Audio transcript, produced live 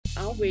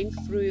I went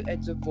through a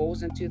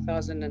divorce in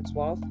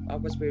 2012. I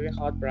was very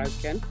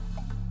heartbroken.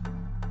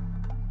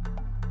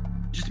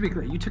 Just to be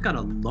clear, you took out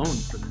a loan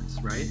for this,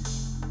 right?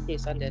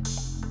 Yes, I did.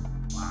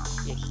 Wow.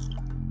 Yes.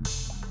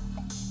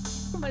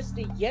 Almost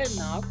a year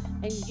now,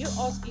 and you're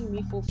asking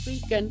me for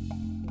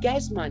freaking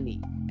gas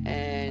money.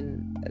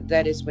 And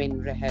that is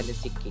when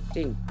reality kicked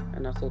in.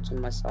 And I thought to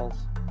myself,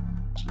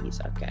 geez,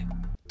 okay.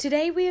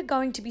 Today we are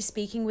going to be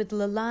speaking with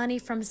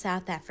Leilani from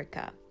South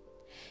Africa.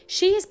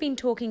 She has been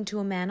talking to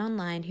a man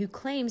online who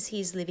claims he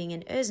is living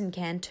in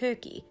Erzincan,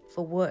 Turkey,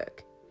 for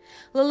work.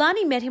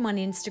 Leilani met him on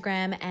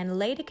Instagram and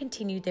later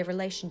continued their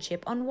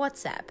relationship on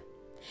WhatsApp.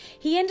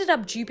 He ended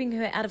up duping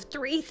her out of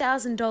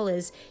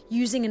 $3,000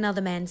 using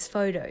another man's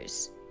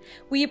photos.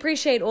 We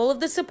appreciate all of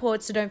the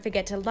support, so don't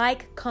forget to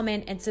like,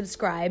 comment, and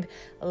subscribe.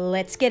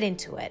 Let's get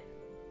into it.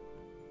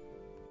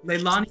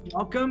 Leilani,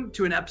 welcome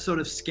to an episode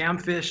of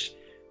Scamfish.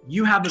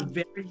 You have a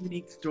very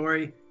unique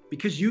story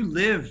because you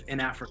live in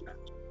Africa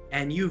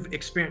and you've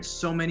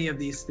experienced so many of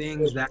these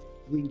things that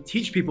we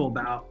teach people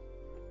about.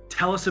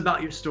 Tell us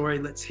about your story.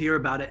 Let's hear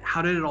about it.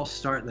 How did it all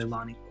start,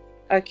 Leilani?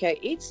 Okay,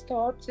 it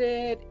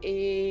started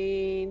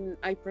in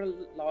April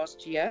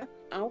last year.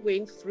 I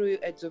went through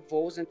a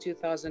divorce in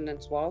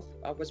 2012.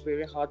 I was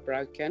very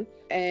heartbroken.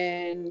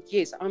 And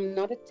yes, I'm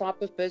not a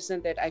type of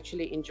person that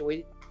actually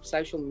enjoys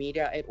social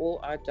media at all.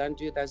 I don't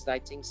do those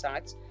dating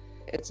sites.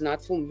 It's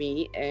not for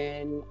me.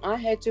 And I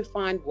had to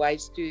find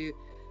ways to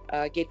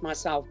get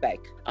myself back.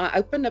 I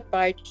opened a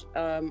page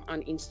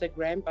on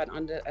Instagram, but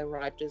under a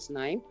writer's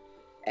name.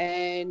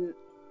 And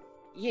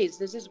yes,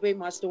 this is where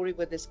my story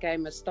with this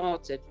scammer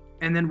started.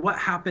 And then what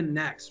happened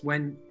next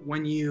when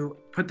you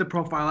put the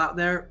profile out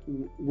there?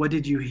 What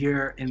did you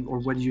hear or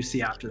what did you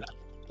see after that?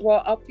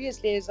 Well,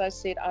 obviously, as I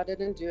said, I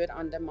didn't do it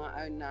under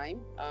my own name.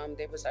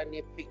 There was only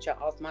a picture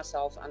of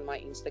myself on my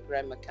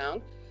Instagram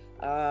account.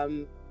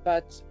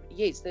 But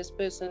yes, this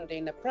person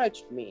then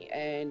approached me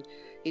and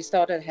he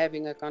started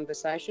having a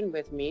conversation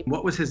with me.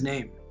 What was his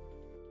name?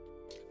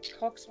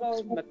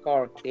 Coxwell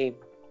McCarthy.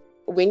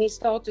 When he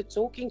started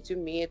talking to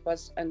me, it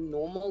was a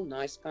normal,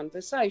 nice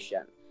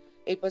conversation.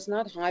 It was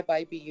not, hi,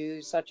 baby,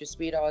 you such a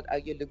sweetheart, oh,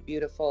 you look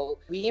beautiful.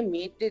 We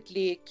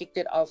immediately kicked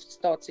it off,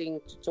 starting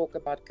to talk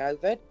about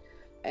COVID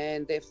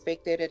and the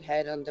effect that it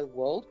had on the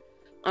world.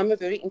 I'm a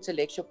very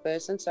intellectual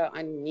person, so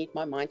I need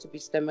my mind to be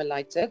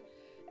stimulated.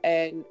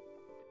 And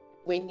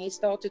when he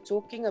started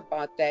talking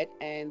about that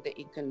and the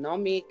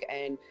economic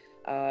and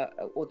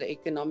or the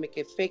economic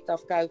effect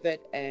of COVID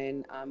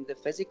and the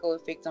physical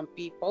effect on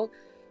people,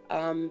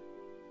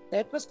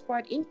 that was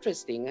quite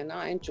interesting, and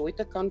I enjoyed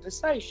the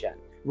conversation.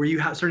 Were you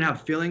starting to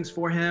have feelings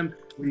for him?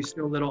 Were you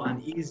still a little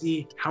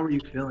uneasy? How were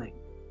you feeling?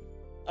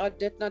 I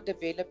did not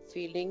develop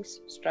feelings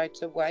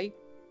straight away.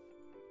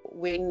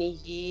 When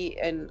he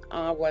and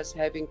I was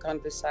having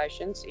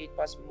conversations, it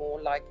was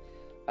more like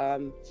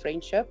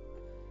friendship.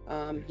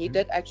 He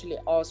did actually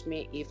ask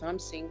me if I'm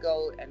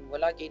single and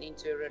will I get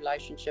into a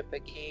relationship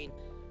again.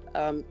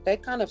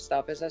 That kind of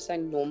stuff, as I say,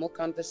 normal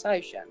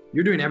conversation.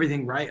 You're doing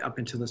everything right up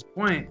until this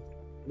point.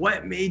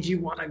 What made you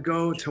want to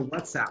go to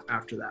WhatsApp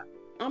after that?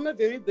 I'm a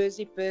very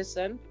busy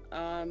person.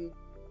 I've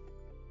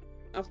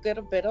got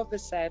a bit of a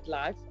sad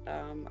life.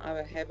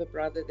 I have a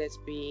brother that's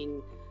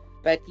been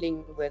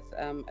battling with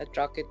a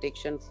drug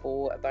addiction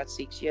for about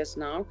 6 years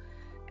now.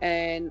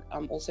 And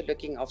I'm also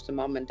looking after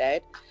mom and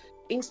dad.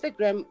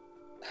 Instagram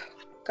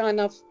kind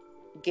of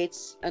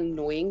gets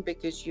annoying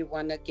because you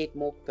want to get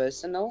more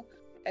personal.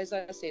 As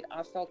I said,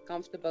 I felt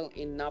comfortable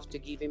enough to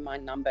give him my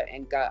number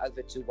and go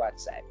over to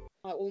WhatsApp.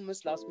 I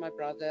almost lost my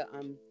brother.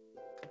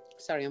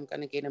 Sorry, I'm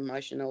going to get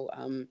emotional.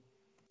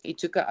 He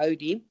took an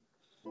OD.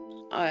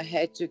 I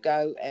had to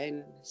go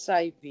and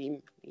save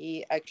him.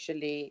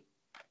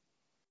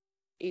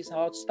 His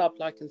heart stopped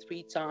like in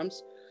 3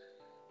 times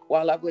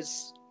while I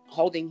was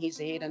holding his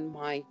head in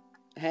my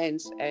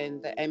hands,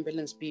 and the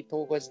ambulance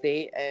people was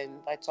there and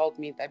they told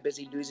me they're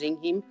busy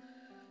losing him.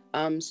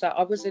 So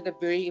I was at a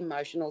very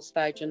emotional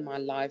stage in my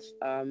life,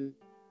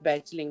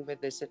 battling with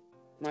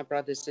my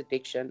brother's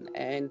addiction,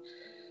 and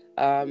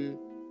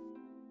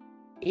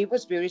he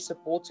was very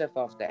supportive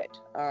of that.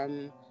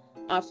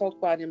 I felt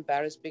quite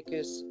embarrassed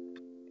because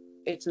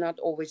it's not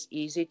always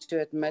easy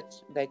to admit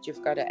that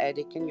you've got an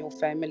addict in your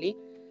family.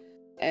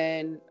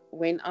 And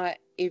when I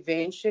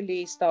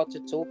eventually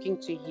started talking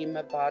to him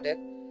about it,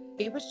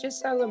 he was just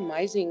so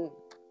amazing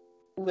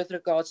with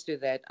regards to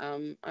that.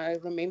 I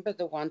remember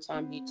the one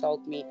time he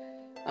told me,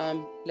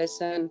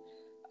 listen,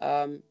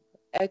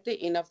 at the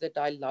end of the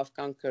day, love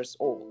conquers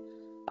all.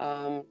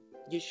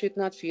 You should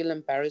not feel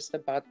embarrassed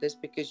about this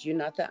because you're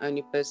not the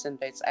only person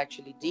that's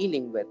actually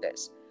dealing with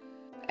this.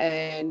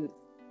 And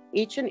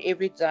each and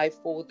every day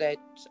for that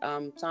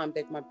time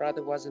that my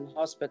brother was in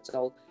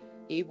hospital,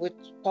 he would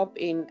pop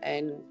in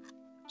and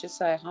just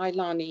say, hi,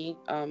 Lani,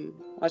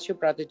 what's your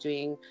brother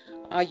doing?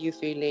 How are you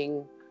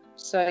feeling?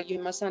 So you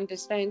must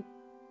understand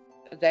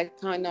that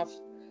kind of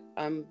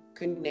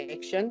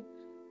connection.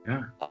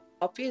 Yeah.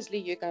 Obviously,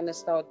 you're going to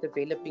start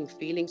developing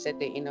feelings at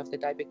the end of the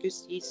day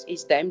because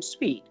he's damn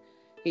sweet.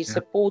 He's Yeah.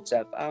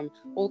 supportive.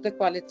 All the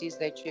qualities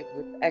that you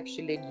would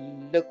actually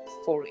look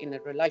for in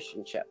a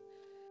relationship.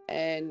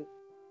 And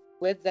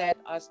with that,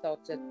 I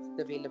started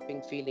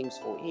developing feelings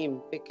for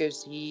him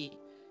because he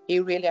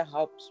really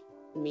helped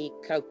me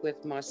cope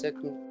with my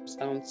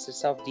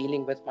circumstances of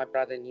dealing with my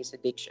brother and his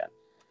addiction.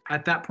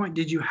 At that point,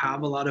 did you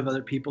have a lot of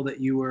other people that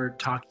you were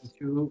talking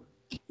to,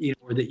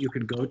 or that you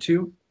could go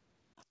to?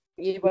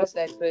 He was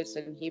that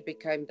person. He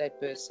became that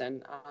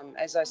person.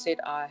 As I said,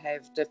 I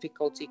have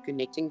difficulty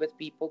connecting with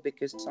people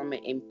because I'm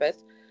an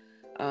empath.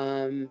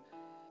 Um,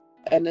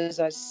 and as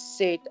I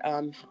said,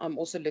 I'm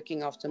also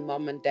looking after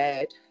mom and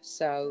dad.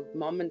 So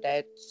mom and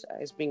dad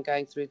has been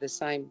going through the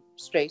same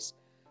stress.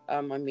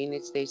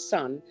 It's their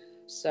son.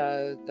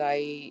 So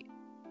they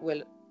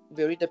were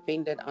very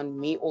dependent on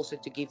me also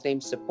to give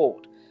them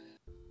support.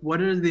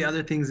 What are the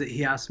other things that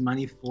he asked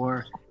money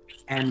for?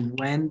 And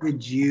when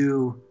did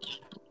you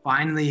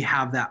finally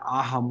have that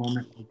aha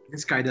moment? Like,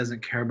 this guy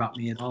doesn't care about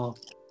me at all.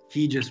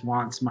 He just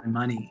wants my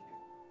money.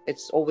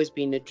 It's always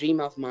been a dream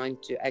of mine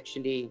to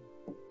actually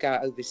go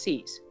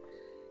overseas.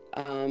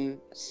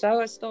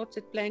 So I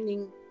started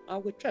planning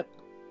our trip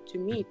to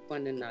meet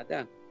one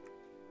another.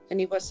 And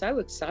he was so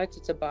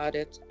excited about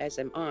it, as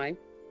am I.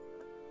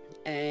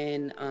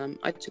 And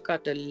I took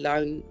out a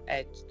loan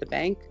at the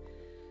bank.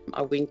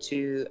 I went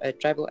to a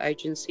travel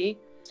agency,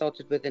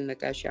 started with the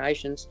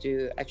negotiations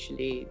to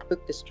actually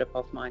book this trip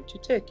of mine to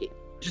Turkey.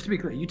 Just to be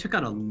clear, you took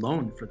out a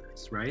loan for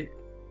this, right?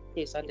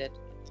 Yes, I did.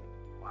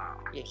 Wow.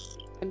 Yes.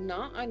 And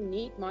now I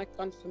need my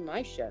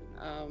confirmation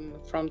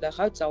from the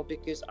hotel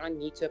because I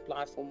need to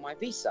apply for my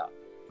visa.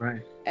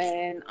 Right.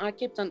 And I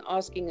kept on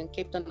asking,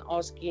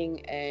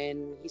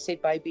 and he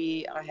said,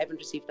 baby, I haven't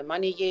received the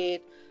money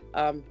yet.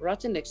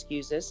 Rotten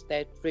excuses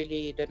that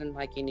really didn't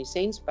make any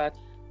sense, but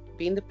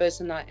being the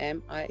person I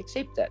am, I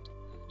accept it.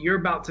 You're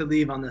about to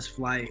leave on this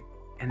flight,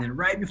 and then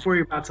right before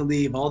you're about to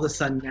leave, all of a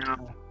sudden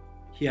now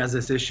he has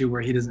this issue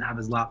where he doesn't have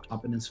his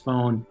laptop and his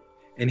phone,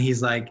 and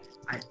he's like,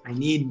 I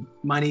need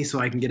money so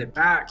I can get it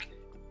back.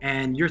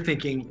 And you're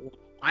thinking,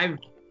 I've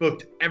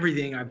booked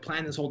everything, I've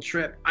planned this whole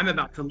trip, I'm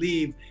about to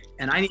leave,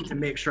 and I need to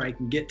make sure I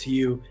can get to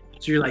you.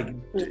 So you're like,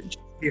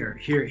 here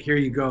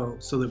you go,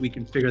 so that we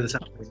can figure this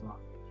out later on.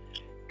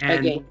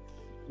 And again,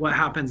 what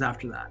happens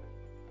after that?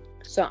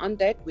 So on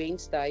that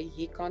Wednesday,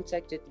 he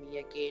contacted me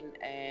again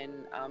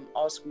and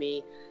asked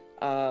me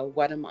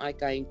what am I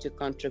going to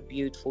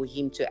contribute for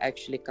him to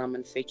actually come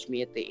and fetch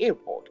me at the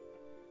airport.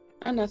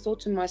 And I thought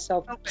to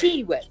myself,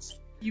 gee whiz,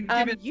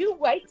 you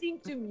waiting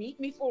to meet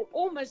me for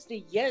almost a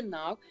year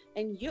now,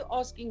 and you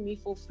asking me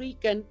for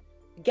freaking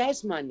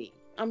gas money.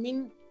 I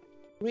mean,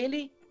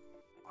 really?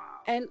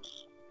 Wow. And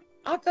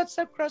I got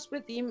so cross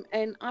with him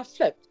and I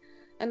flipped.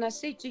 And I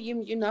said to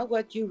him, you know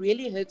what, you're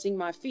really hurting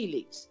my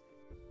feelings.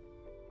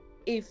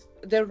 If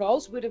the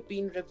roles would have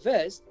been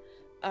reversed,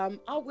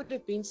 I would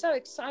have been so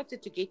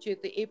excited to get you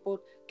at the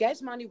airport.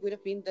 Gas money would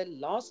have been the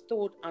last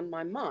thought on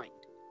my mind.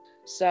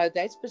 So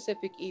that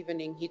specific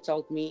evening, he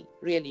told me,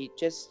 really,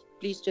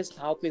 please just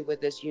help me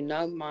with this. You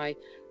know my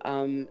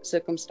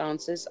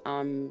circumstances.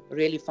 I'm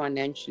really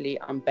financially,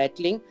 I'm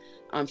battling.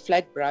 I'm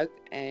flat broke,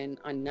 and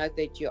I know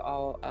that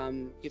you're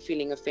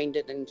feeling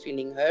offended and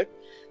feeling hurt.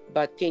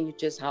 But can you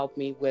just help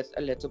me with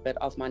a little bit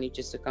of money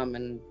just to come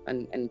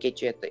and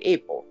get you at the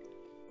airport?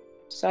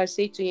 So I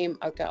said to him,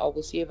 okay, I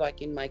will see if I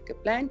can make a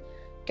plan.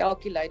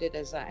 Calculated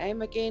as I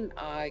am again,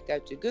 I go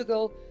to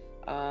Google.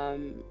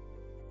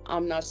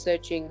 I'm now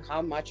searching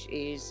how much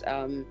is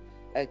a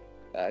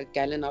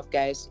gallon of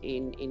gas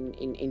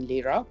in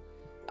lira,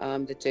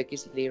 the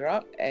Turkish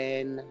lira,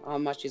 and how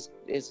much is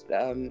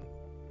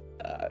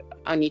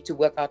I need to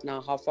work out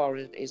now how far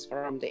it is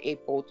from the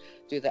airport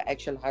to the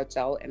actual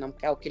hotel, and I'm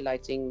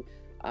calculating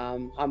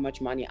how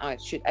much money I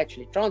should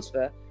actually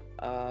transfer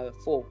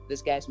for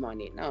this gas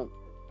money now.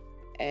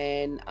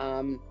 And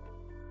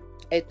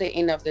at the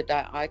end of the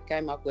day, I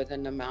came up with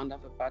an amount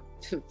of about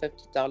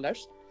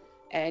 $50,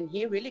 and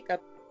he really got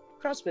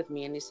cross with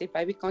me, and he said,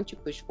 baby, can't you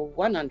push for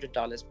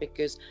 $100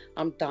 because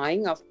I'm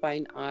dying of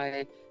pain.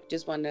 I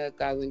just want to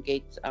go and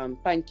get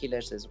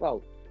painkillers as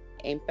well.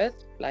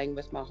 Empath, playing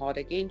with my heart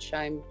again.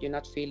 Shame you're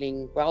not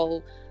feeling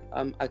well.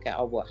 Okay,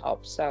 I will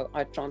help. So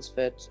I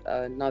transferred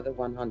another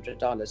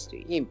 $100 to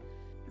him.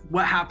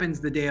 What happens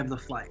the day of the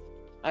flight?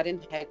 I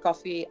didn't have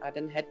coffee. I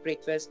didn't have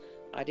breakfast.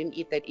 I didn't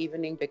eat that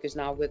evening because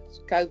now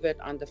with COVID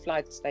on the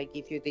flights, they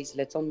give you these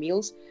little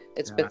meals.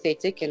 It's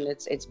pathetic, and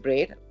it's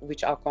bread,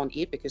 which I can't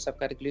eat because I've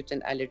got a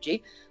gluten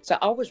allergy. So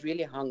I was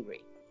really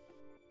hungry.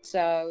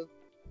 So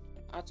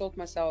I told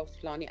myself,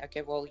 Lani,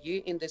 okay, well,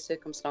 you in the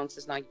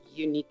circumstances now,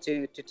 you need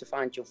to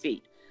find your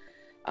feet.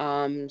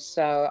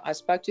 So I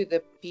spoke to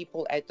the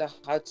people at the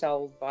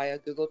hotel via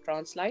Google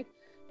Translate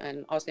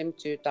and asked them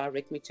to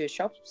direct me to a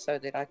shop so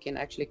that I can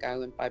actually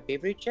go and buy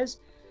beverages.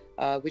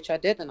 Which I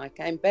did, and I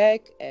came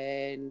back,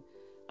 and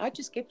I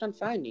just kept on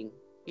phoning.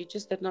 He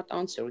just did not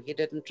answer. He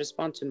didn't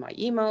respond to my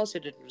emails. He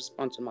didn't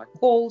respond to my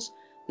calls,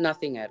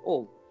 nothing at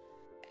all.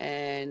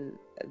 And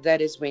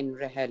that is when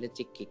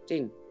reality kicked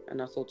in.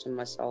 And I thought to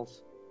myself,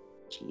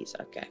 geez,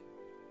 okay,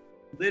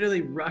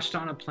 literally rushed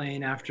on a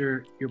plane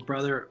after your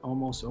brother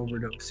almost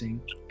overdosing,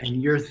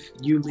 and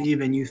you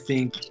leave and you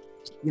think,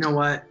 you know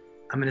what,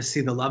 I'm gonna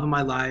see the love of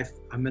my life,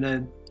 I'm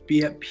gonna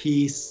be at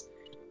peace,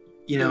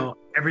 you know,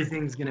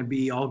 everything's gonna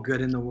be all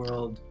good in the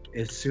world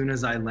as soon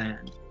as I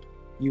land.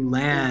 You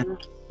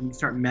land and you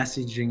start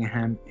messaging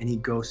him and he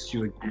ghosts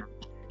you again.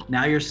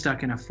 Now you're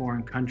stuck in a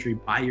foreign country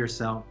by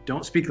yourself,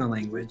 don't speak the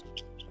language,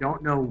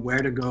 don't know where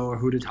to go or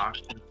who to talk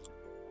to.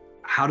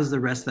 How does the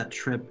rest of that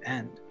trip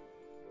end?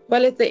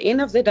 Well, at the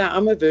end of the day,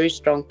 I'm a very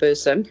strong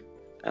person.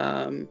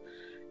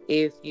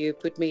 If you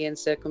put me in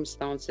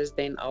circumstances,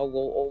 then I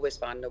will always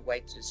find a way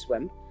to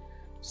swim.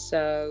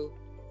 So,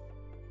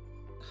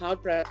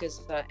 heartbroken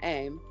as I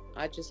am,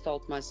 I just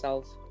told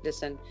myself,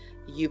 listen,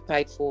 you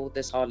paid for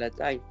this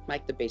holiday,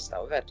 make the best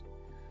of it.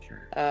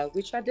 Sure.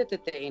 Which I did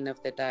at the end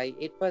of the day.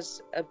 It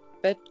was a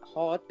bit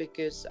hard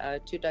because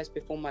 2 days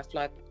before my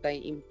flight, they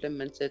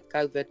implemented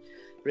COVID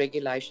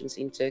regulations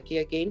in Turkey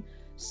again.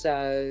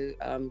 So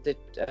the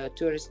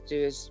tourist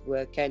tours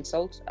were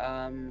cancelled.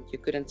 You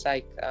couldn't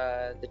take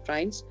the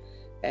trains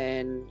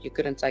and you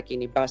couldn't take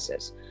any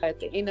buses. At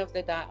the end of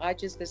the day, I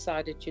just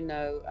decided,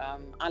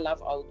 I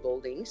love old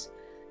buildings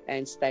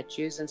and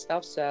statues and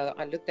stuff. So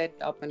I looked that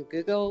up on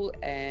Google,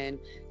 and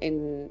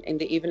in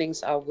the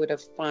evenings I would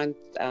have found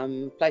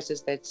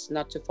places that's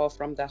not too far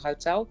from the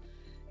hotel.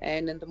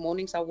 And in the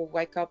mornings I will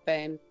wake up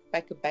and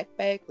pack a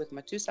backpack with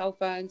my 2 cell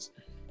phones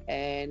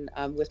and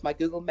with my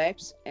Google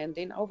Maps, and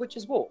then I would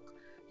just walk.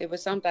 There were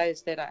some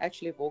days that I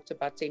actually walked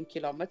about 10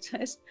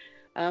 kilometers,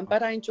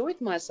 but I enjoyed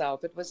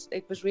myself. It was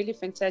really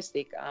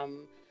fantastic,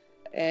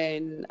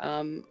 and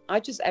I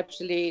just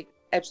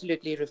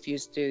absolutely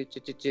refused to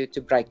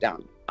break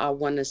down. I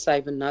want to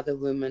save another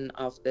woman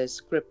of this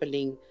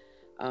crippling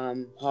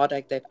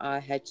heartache that I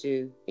had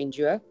to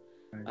endure.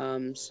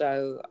 Right.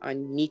 So I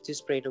need to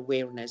spread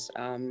awareness.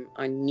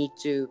 I need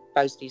to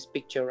post this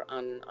picture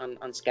on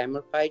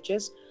scammer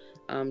pages,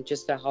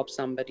 just to help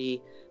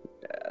somebody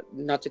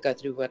not to go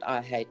through what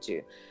I had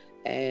to.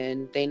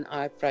 And then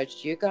I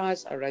approached you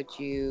guys. I wrote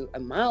you a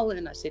mail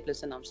and I said,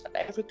 listen, I'm South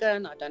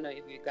African. I don't know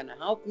if you're going to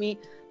help me.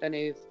 I don't know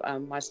if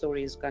my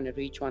story is going to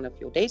reach one of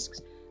your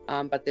desks,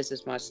 but this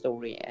is my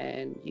story.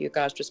 And you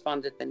guys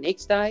responded the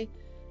next day.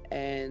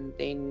 And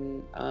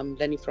then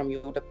Lenny from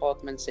your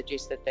department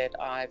suggested that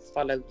I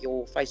follow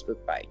your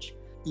Facebook page.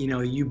 You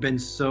know, you've been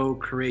so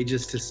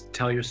courageous to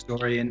tell your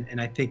story, and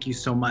I thank you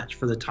so much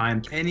for the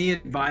time. Any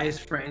advice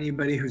for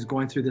anybody who's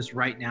going through this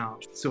right now?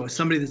 So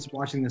somebody that's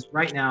watching this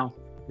right now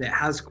that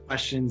has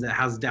questions, that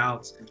has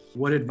doubts,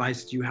 what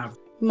advice do you have?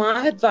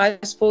 My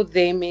advice for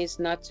them is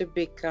not to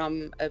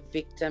become a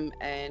victim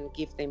and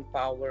give them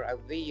power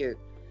over you.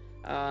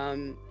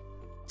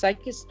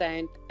 Take a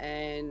stand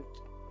and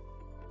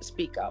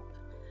speak up.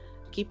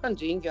 Keep on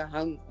doing your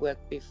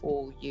homework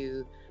before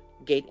you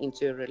get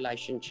into a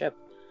relationship.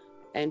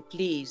 And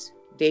please,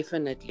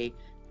 definitely,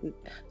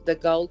 the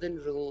golden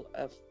rule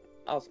of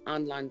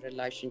online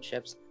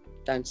relationships,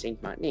 don't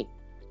send money.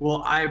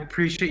 Well, I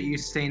appreciate you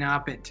staying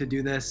up to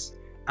do this.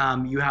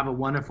 You have a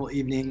wonderful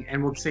evening,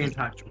 and we'll stay in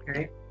touch,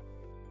 okay?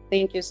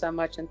 Thank you so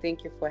much, and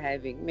thank you for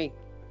having me.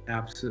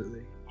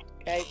 Absolutely.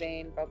 Okay,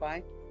 then.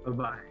 Bye-bye.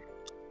 Bye-bye.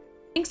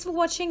 Thanks for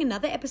watching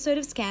another episode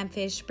of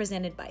Scamfish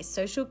presented by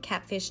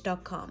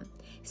socialcatfish.com.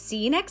 See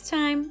you next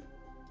time.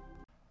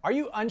 Are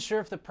you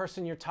unsure if the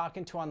person you're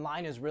talking to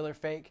online is real or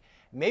fake?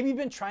 Maybe you've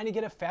been trying to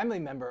get a family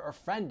member or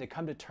friend to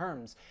come to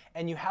terms,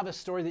 and you have a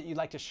story that you'd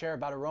like to share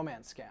about a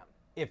romance scam.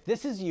 If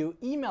this is you,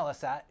 email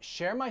us at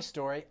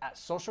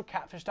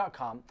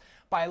sharemystory@socialcatfish.com.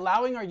 By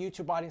allowing our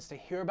YouTube audience to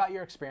hear about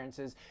your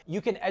experiences, you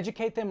can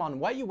educate them on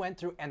what you went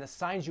through and the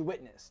signs you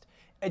witnessed.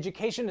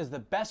 Education is the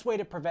best way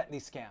to prevent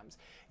these scams.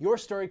 Your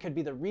story could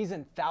be the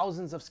reason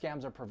thousands of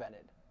scams are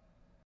prevented.